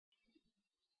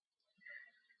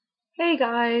Hey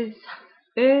guys,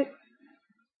 it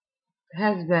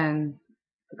has been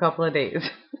a couple of days.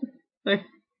 Like,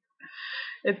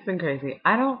 it's been crazy.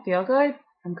 I don't feel good.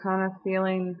 I'm kind of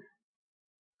feeling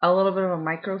a little bit of a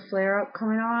micro flare up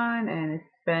coming on, and it's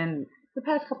been the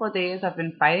past couple of days I've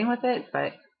been fighting with it,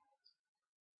 but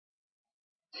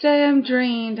today I'm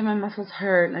drained and my muscles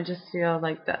hurt, and I just feel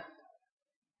like this.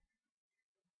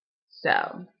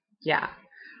 So, yeah.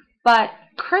 But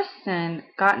Kristen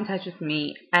got in touch with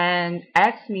me and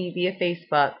asked me via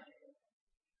Facebook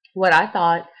what I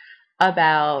thought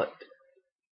about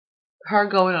her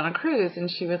going on a cruise, and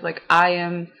she was like, I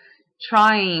am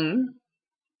trying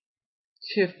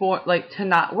to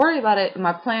not worry about it.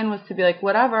 My plan was to be like,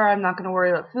 whatever, I'm not going to worry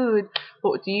about food,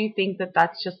 but do you think that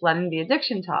that's just letting the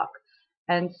addiction talk?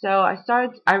 And so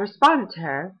I responded to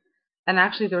her, and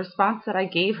actually the response that I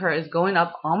gave her is going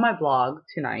up on my blog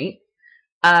tonight,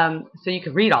 so you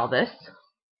can read all this,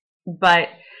 but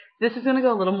this is going to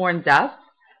go a little more in depth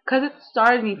because it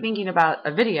started me thinking about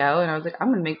a video, and I was like, I'm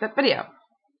going to make that video.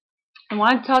 I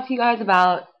wanted to talk to you guys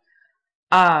about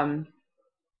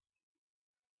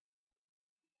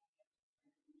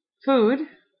food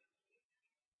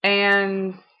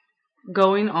and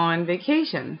going on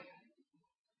vacation.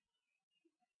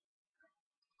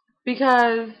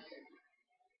 Because,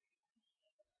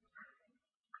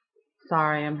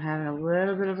 sorry, I'm having a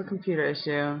little bit of a computer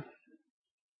issue.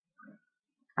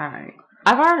 Alright.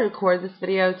 I've already recorded this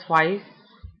video twice.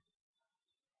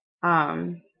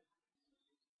 And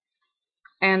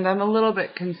I'm a little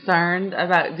bit concerned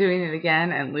about doing it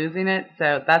again and losing it.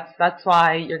 So that's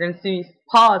why you're going to see me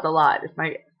pause a lot if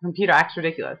my computer acts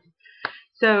ridiculous.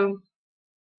 So,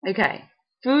 okay.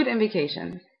 Food and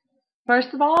vacation.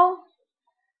 First of all,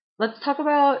 let's talk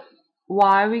about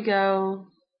why we go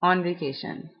on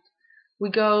vacation. We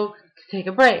go to take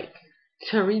a break,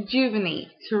 to rejuvenate,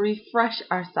 to refresh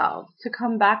ourselves, to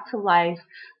come back to life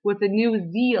with a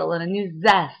new zeal and a new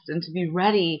zest, and to be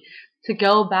ready to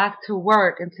go back to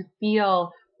work and to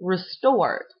feel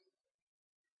restored.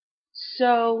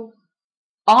 So,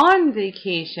 on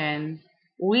vacation,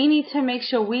 we need to make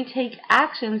sure we take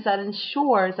actions that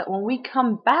ensures that when we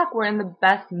come back, we're in the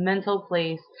best mental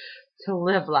place to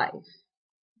live life.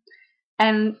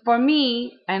 And for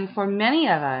me, and for many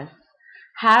of us,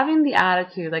 having the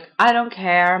attitude, like, I don't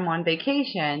care, I'm on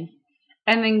vacation,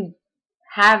 and then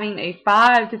having a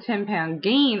 5 to 10 pound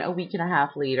gain a week and a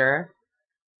half later,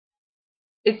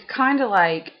 it's kind of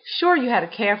like, sure, you had a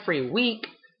carefree week,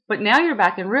 but now you're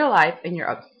back in real life and you're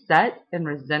upset and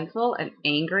resentful and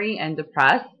angry and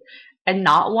depressed and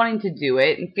not wanting to do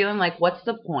it and feeling like, what's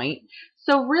the point?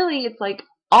 So really, it's like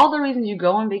all the reasons you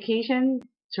go on vacation,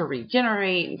 to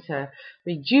regenerate and to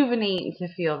rejuvenate and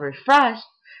to feel refreshed,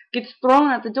 gets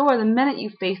thrown out the door the minute you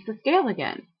face the scale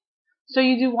again. So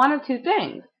you do one of two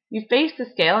things. You face the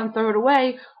scale and throw it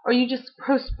away, or you just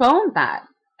postpone that.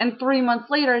 And 3 months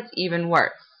later, it's even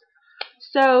worse.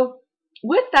 So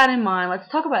with that in mind, let's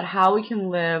talk about how we can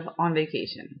live on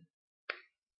vacation.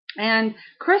 And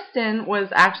Kristen was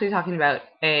actually talking about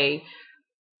a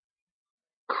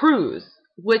cruise,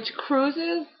 which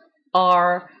cruises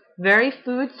are very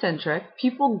food-centric.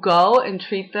 People go and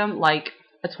treat them like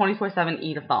a 24/7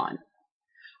 eat-a-thon.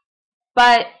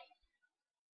 But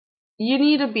you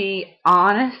need to be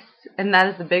honest, and that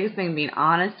is the biggest thing, being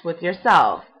honest with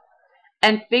yourself,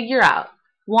 and figure out,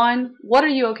 one, what are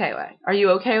you okay with? Are you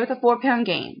okay with a 4-pound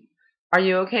gain? Are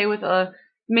you okay with a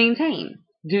maintain?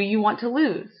 Do you want to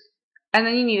lose? And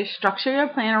then you need to structure your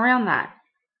plan around that.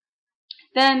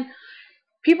 Then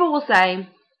people will say,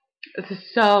 this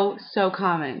is so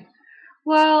common,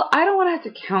 well, I don't want to have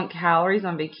to count calories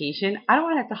on vacation. I don't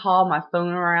want to have to haul my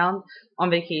phone around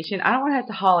on vacation. I don't want to have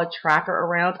to haul a tracker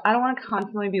around. I don't want to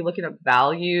constantly be looking at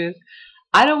values.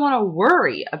 I don't want to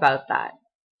worry about that.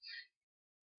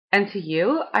 And to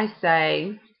you, I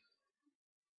say,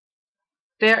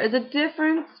 there is a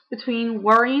difference between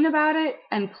worrying about it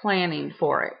and planning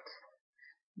for it.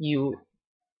 You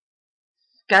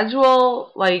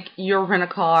schedule like your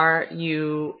rent-a-car,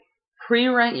 you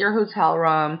pre-rent your hotel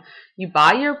room, you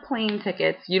buy your plane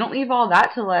tickets, you don't leave all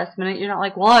that to the last minute. You're not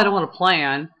like, well, I don't want to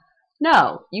plan.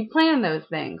 No, you plan those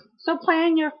things. So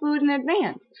plan your food in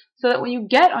advance so that when you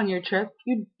get on your trip,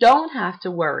 you don't have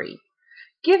to worry.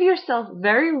 Give yourself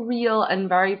very real and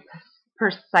very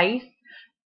precise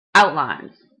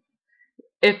outlines.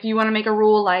 If you want to make a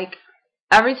rule like,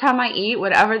 every time I eat,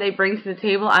 whatever they bring to the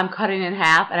table, I'm cutting in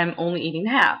half and I'm only eating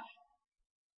half.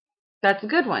 That's a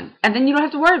good one. And then you don't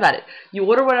have to worry about it. You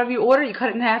order whatever you order, you cut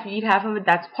it in half, you eat half of it.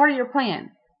 That's part of your plan.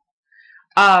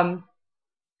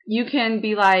 You can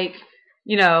be like,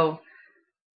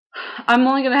 I'm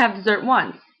only going to have dessert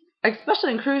once.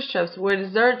 especially in cruise trips where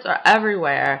desserts are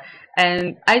everywhere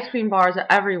and ice cream bars are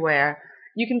everywhere,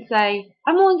 you can say,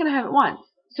 I'm only going to have it once.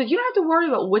 So you don't have to worry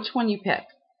about which one you pick.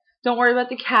 Don't worry about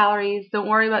the calories. Don't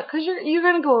worry about, because you're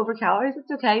going to go over calories.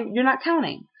 It's okay. You're not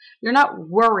counting. You're not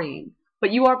worrying.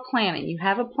 But you are planning. You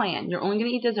have a plan. You're only going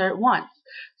to eat dessert once.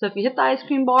 So if you hit the ice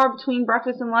cream bar between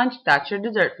breakfast and lunch, that's your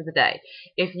dessert for the day.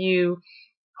 If you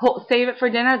save it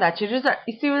for dinner, that's your dessert.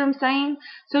 You see what I'm saying?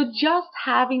 So just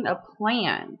having a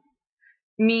plan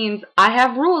means I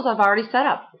have rules I've already set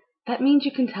up. That means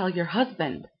you can tell your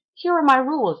husband, here are my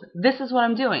rules. This is what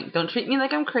I'm doing. Don't treat me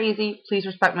like I'm crazy. Please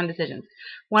respect my decisions.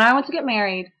 When I went to get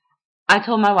married, I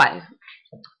told my wife,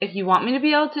 if you want me to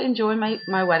be able to enjoy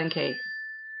my wedding cake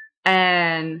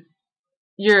and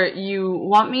you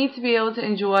want me to be able to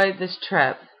enjoy this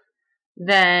trip,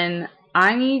 then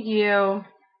I need you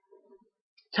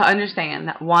to understand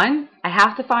that 1, I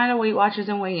have to find a Weight Watchers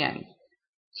and weigh in.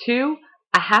 2,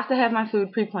 I have to have my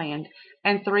food pre-planned.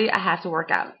 And 3, I have to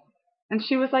work out. And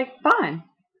she was like, fine.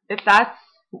 If that's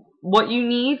what you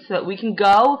need so that we can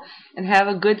go and have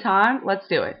a good time, let's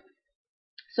do it.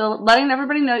 So letting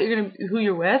everybody know who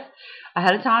you're with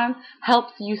ahead of time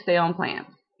helps you stay on plan.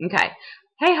 Okay.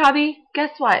 Hey, hubby,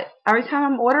 guess what? Every time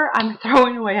I'm order, I'm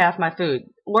throwing away half my food.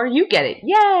 Or you get it.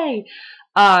 Yay!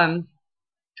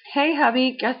 Hey,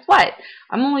 hubby, guess what?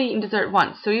 I'm only eating dessert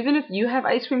once. So even if you have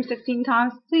ice cream 16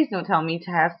 times, please don't tell me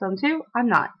to have some too. I'm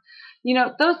not. You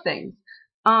know, those things.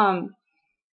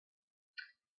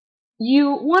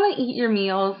 You want to eat your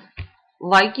meals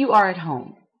like you are at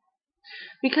home.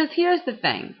 Because here's the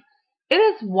thing. It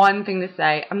is one thing to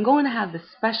say, I'm going to have this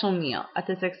special meal at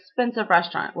this expensive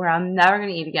restaurant where I'm never going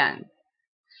to eat again.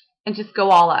 And just go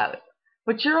all out.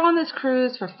 But you're on this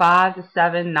cruise for 5 to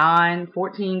 7, 9,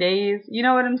 14 days. You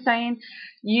know what I'm saying?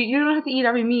 You don't have to eat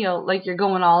every meal like you're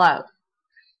going all out.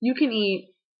 You can eat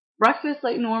breakfast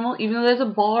like normal, even though there's a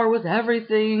bar with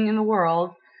everything in the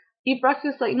world. Eat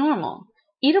breakfast like normal.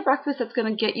 Eat a breakfast that's going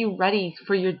to get you ready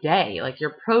for your day, like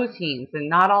your proteins and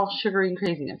not all sugary and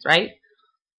craziness, right?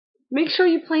 Make sure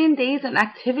you plan days and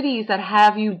activities that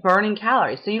have you burning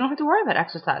calories so you don't have to worry about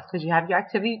exercise because you have your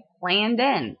activity planned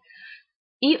in.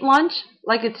 Eat lunch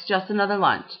like it's just another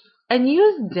lunch. And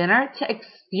use dinner to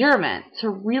experiment, to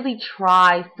really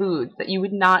try foods that you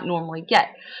would not normally get.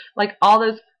 Like all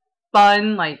those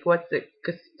fun, like what's it,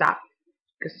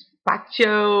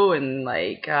 gazpacho and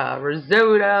like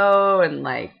risotto and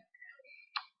like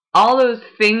all those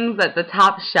things that the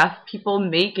top chef people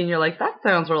make and you're like, that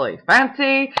sounds really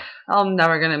fancy. I'm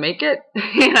never going to make it,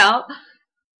 you know.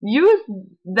 Use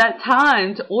that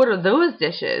time to order those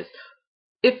dishes.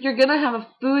 If you're going to have a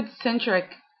food-centric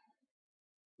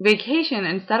vacation,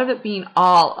 instead of it being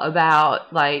all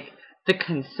about like the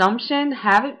consumption,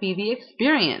 have it be the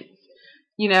experience,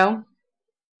 you know.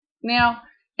 Now,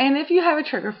 and if you have a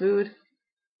trigger food,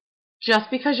 just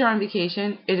because you're on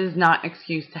vacation, it is not an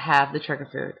excuse to have the trigger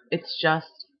food. It's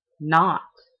just not.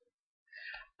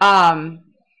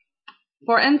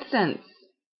 For instance,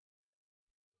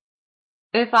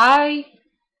 alright,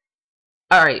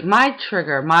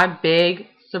 my big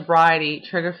sobriety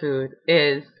trigger food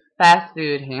is fast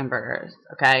food hamburgers,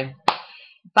 okay?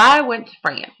 If I went to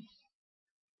France,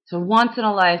 it's a once in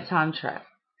a lifetime trip.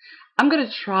 I'm going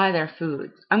to try their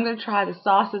foods. I'm going to try the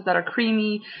sauces that are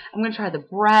creamy. I'm going to try the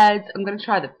breads. I'm going to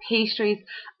try the pastries.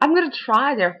 I'm going to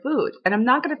try their food, and I'm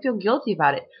not going to feel guilty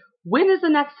about it. When is the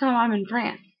next time I'm in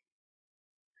France?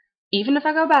 Even if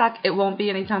I go back, it won't be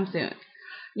anytime soon.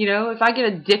 You know, if I get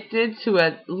addicted to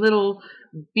a little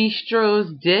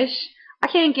bistro's dish, I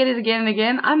can't get it again and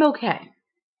again. I'm okay.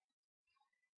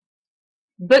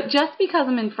 But just because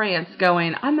I'm in France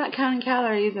going, I'm not counting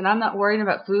calories and I'm not worrying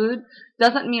about food,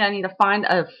 doesn't mean I need to find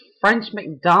a French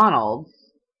McDonald's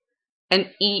and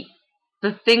eat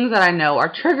the things that I know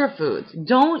are trigger foods.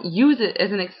 Don't use it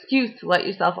as an excuse to let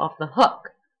yourself off the hook.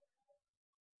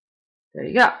 There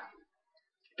you go.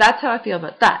 That's how I feel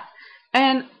about that.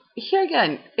 And here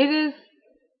again, it is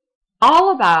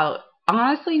all about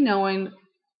honestly knowing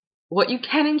what you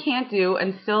can and can't do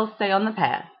and still stay on the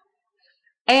path.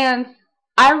 And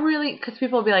I really, because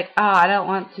people will be like, oh, I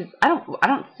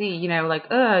don't see, you know, like,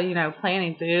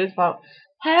 planning foods, but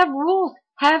have rules,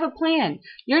 have a plan.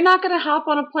 You're not going to hop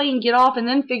on a plane, get off, and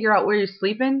then figure out where you're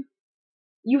sleeping.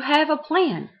 You have a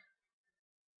plan.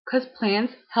 Because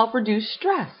plans help reduce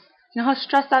stress. You know how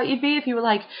stressed out you'd be if you were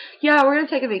like, yeah, we're going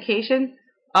to take a vacation.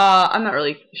 I'm not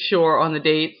really sure on the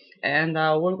dates, and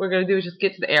what we're going to do is just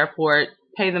get to the airport,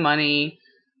 pay the money,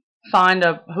 find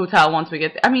a hotel once we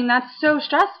get there. I mean, that's so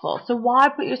stressful. So why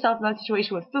put yourself in that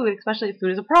situation with food, especially if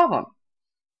food is a problem?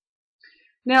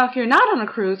 Now, if you're not on a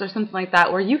cruise or something like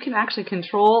that where you can actually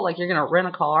control, like you're going to rent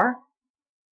a car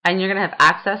and you're going to have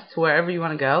access to wherever you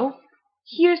want to go,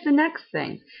 here's the next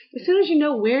thing. As soon as you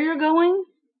know where you're going,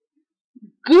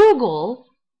 Google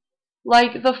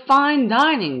like the fine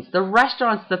dinings, the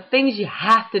restaurants, the things you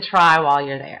have to try while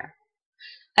you're there.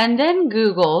 And then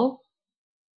Google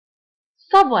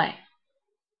Subway.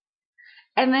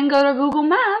 And then go to Google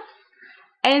Maps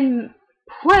and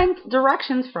print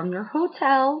directions from your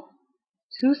hotel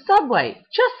to Subway.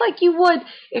 Just like you would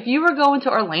if you were going to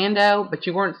Orlando, but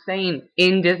you weren't staying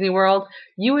in Disney World,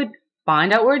 you would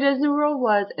find out where Disney World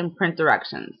was and print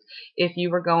directions. If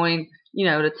you were going,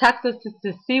 to Texas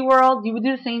to SeaWorld, you would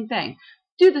do the same thing.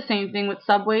 Do the same thing with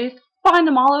subways. Find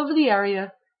them all over the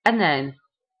area, and then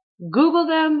Google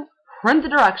them, print the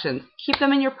directions, keep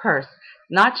them in your purse.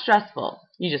 Not stressful.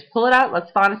 You just pull it out,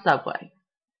 let's find a Subway,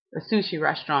 a sushi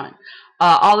restaurant,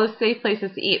 all those safe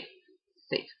places to eat.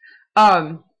 Safe.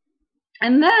 And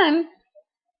then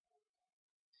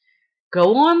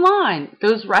go online.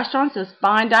 Those restaurants, those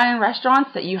fine dining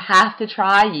restaurants that you have to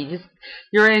try.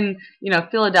 You're in,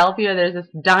 Philadelphia, there's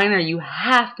this diner you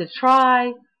have to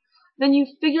try. Then you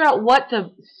figure out what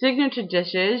the signature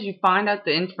dish is, you find out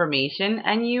the information,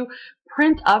 and you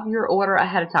print up your order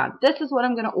ahead of time. This is what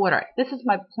I'm going to order. This is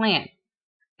my plan.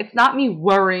 It's not me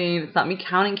worrying, it's not me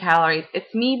counting calories,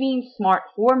 it's me being smart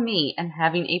for me and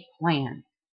having a plan.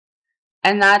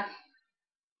 And that's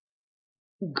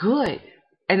good.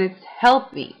 And it's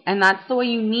healthy. And that's the way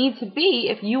you need to be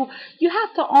if you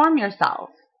have to arm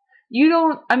yourself.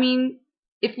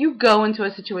 If you go into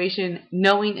a situation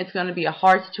knowing it's going to be a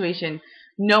hard situation,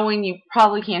 knowing you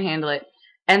probably can't handle it,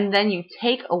 and then you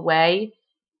take away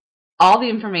all the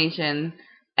information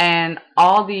and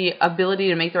all the ability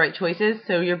to make the right choices,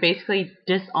 so you're basically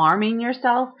disarming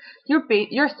yourself,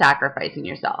 you're sacrificing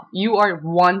yourself. You are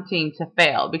wanting to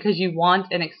fail because you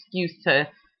want an excuse to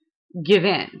give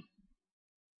in.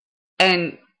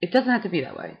 And it doesn't have to be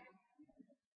that way.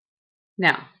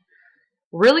 Now,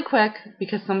 really quick,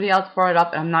 because somebody else brought it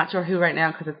up, and I'm not sure who right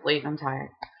now because it's late and I'm tired.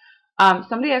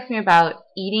 Somebody asked me about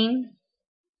eating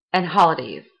and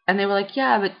holidays. And they were like,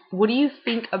 yeah, but what do you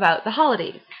think about the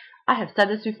holidays? I have said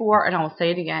this before, and I will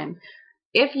say it again.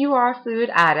 If you are a food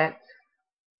addict,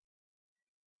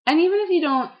 and even if you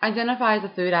don't identify as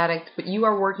a food addict, but you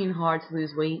are working hard to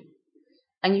lose weight,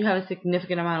 and you have a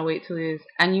significant amount of weight to lose,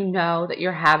 and you know that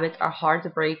your habits are hard to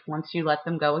break once you let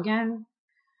them go again,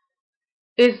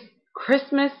 is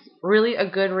Christmas really a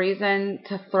good reason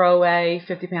to throw away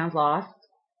 50 pounds lost?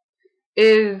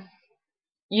 Is,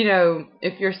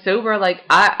 if you're sober, like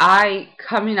I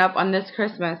coming up on this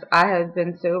Christmas, I have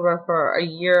been sober for a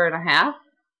year and a half.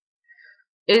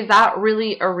 Is that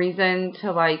really a reason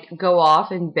to go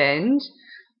off and binge?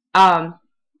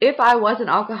 If I was an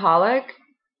alcoholic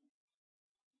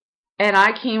and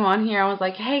I came on here, I was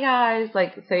like, hey guys,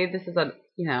 say this is I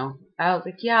was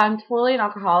like, yeah, I'm totally an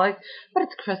alcoholic, but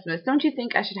it's Christmas. Don't you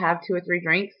think I should have 2 or 3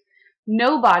 drinks?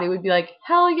 Nobody would be like,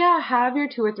 hell yeah, have your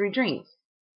 2 or 3 drinks.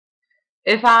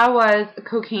 If I was a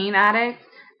cocaine addict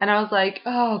and I was like,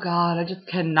 oh God, I just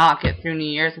cannot get through New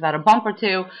Year's without a bump or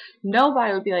two,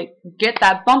 nobody would be like, get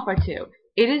that bump or two.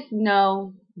 It is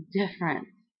no different.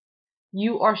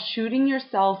 You are shooting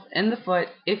yourself in the foot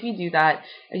if you do that,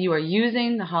 and you are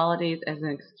using the holidays as an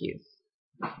excuse.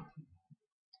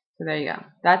 So there you go.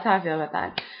 That's how I feel about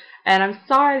that. And I'm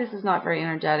sorry this is not very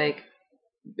energetic.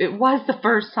 It was the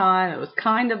first time. It was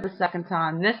kind of the second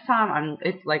time. This time,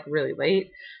 it's really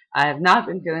late. I have not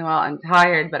been feeling well. I'm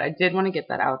tired, but I did want to get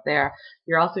that out there.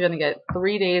 You're also going to get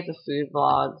 3 days of food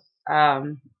vlogs.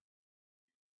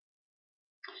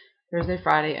 Thursday,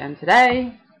 Friday, and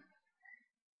today.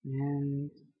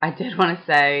 And I did want to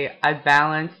say I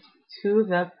balanced to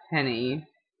the penny.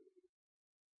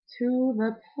 To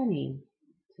the penny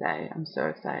today. I'm so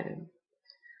excited.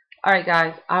 Alright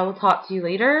guys, I will talk to you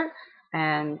later,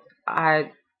 and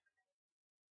I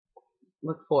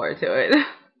look forward to it.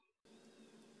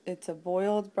 It's a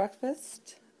boiled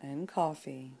breakfast and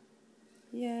coffee.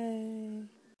 Yay!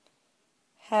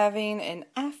 Having an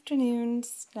afternoon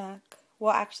snack.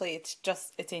 Well, actually, it's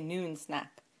a noon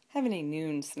snack. Having a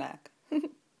noon snack.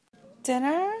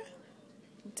 Dinner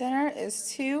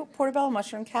is 2 portobello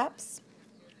mushroom caps,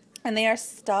 and they are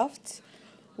stuffed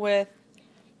with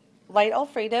light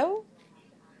Alfredo,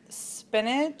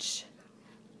 spinach,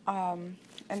 and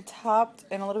a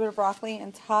little bit of broccoli,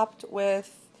 and topped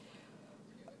with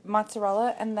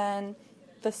mozzarella, and then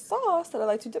the sauce that I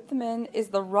like to dip them in is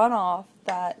the runoff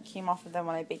that came off of them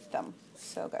when I baked them.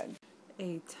 So good.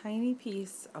 A tiny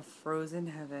piece of frozen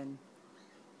heaven.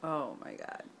 Oh my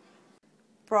God.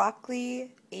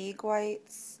 Broccoli, egg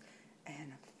whites,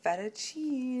 and feta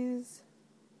cheese.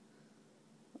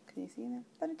 Can you see that?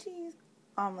 Feta cheese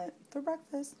omelet for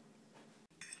breakfast.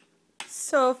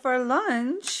 So for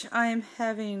lunch, I am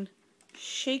having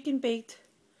shake and baked,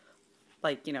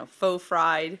 like, you know, faux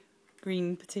fried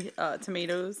green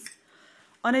tomatoes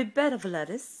on a bed of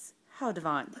lettuce. How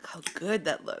divine. Look how good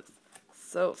that looks.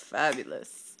 So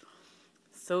fabulous.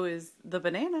 So is the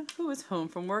banana, who is home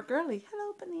from work early.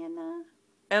 Hello, banana.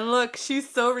 And look, she's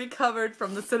so recovered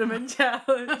from the cinnamon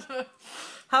challenge.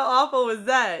 How awful was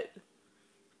that?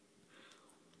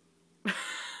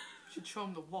 Should show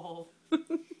him the wall.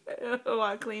 Oh,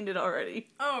 I cleaned it already.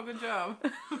 Oh, good job.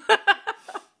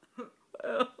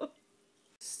 Well.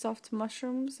 Stuffed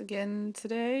mushrooms again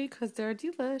today because they're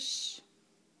delish.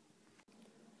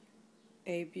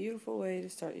 A beautiful way to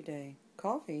start your day.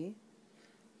 Coffee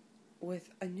with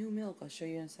a new milk. I'll show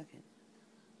you in a second.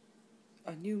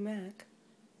 A new Mac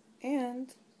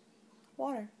and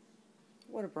water.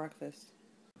 What a breakfast.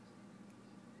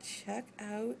 Check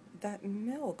out that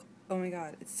milk. Oh my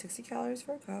god, it's 60 calories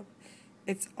for a cup.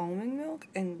 It's almond milk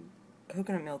and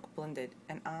coconut milk blended.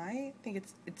 And I think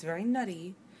it's very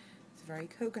nutty. It's very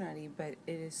coconutty, but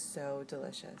it is so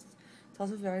delicious. It's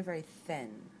also very, very thin,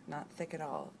 not thick at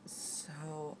all.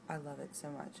 So, I love it so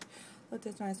much. Look,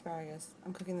 there's my asparagus.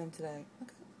 I'm cooking them today.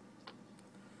 Look.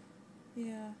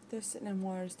 Yeah, they're sitting in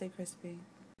water to stay crispy.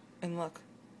 And look,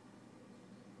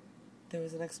 there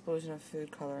was an explosion of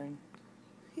food coloring.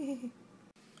 It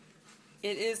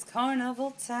is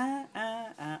carnival time.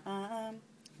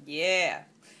 Yeah.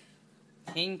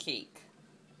 King cake.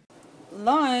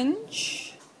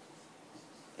 Lunch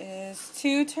is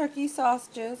 2 turkey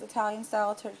sausages, Italian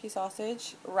style turkey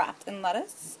sausage, wrapped in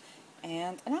lettuce,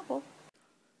 and an apple.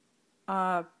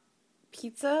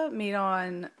 Pizza made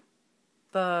on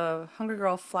the Hungry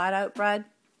Girl flat out bread.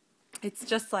 It's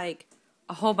just like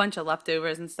a whole bunch of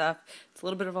leftovers and stuff. It's a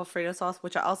little bit of Alfredo sauce,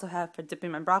 which I also have for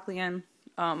dipping my broccoli in.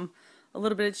 A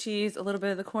little bit of cheese, a little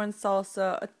bit of the corn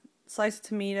salsa, a slice of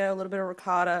tomato, a little bit of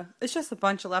ricotta. It's just a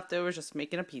bunch of leftovers just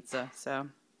making a pizza. So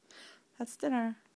that's dinner.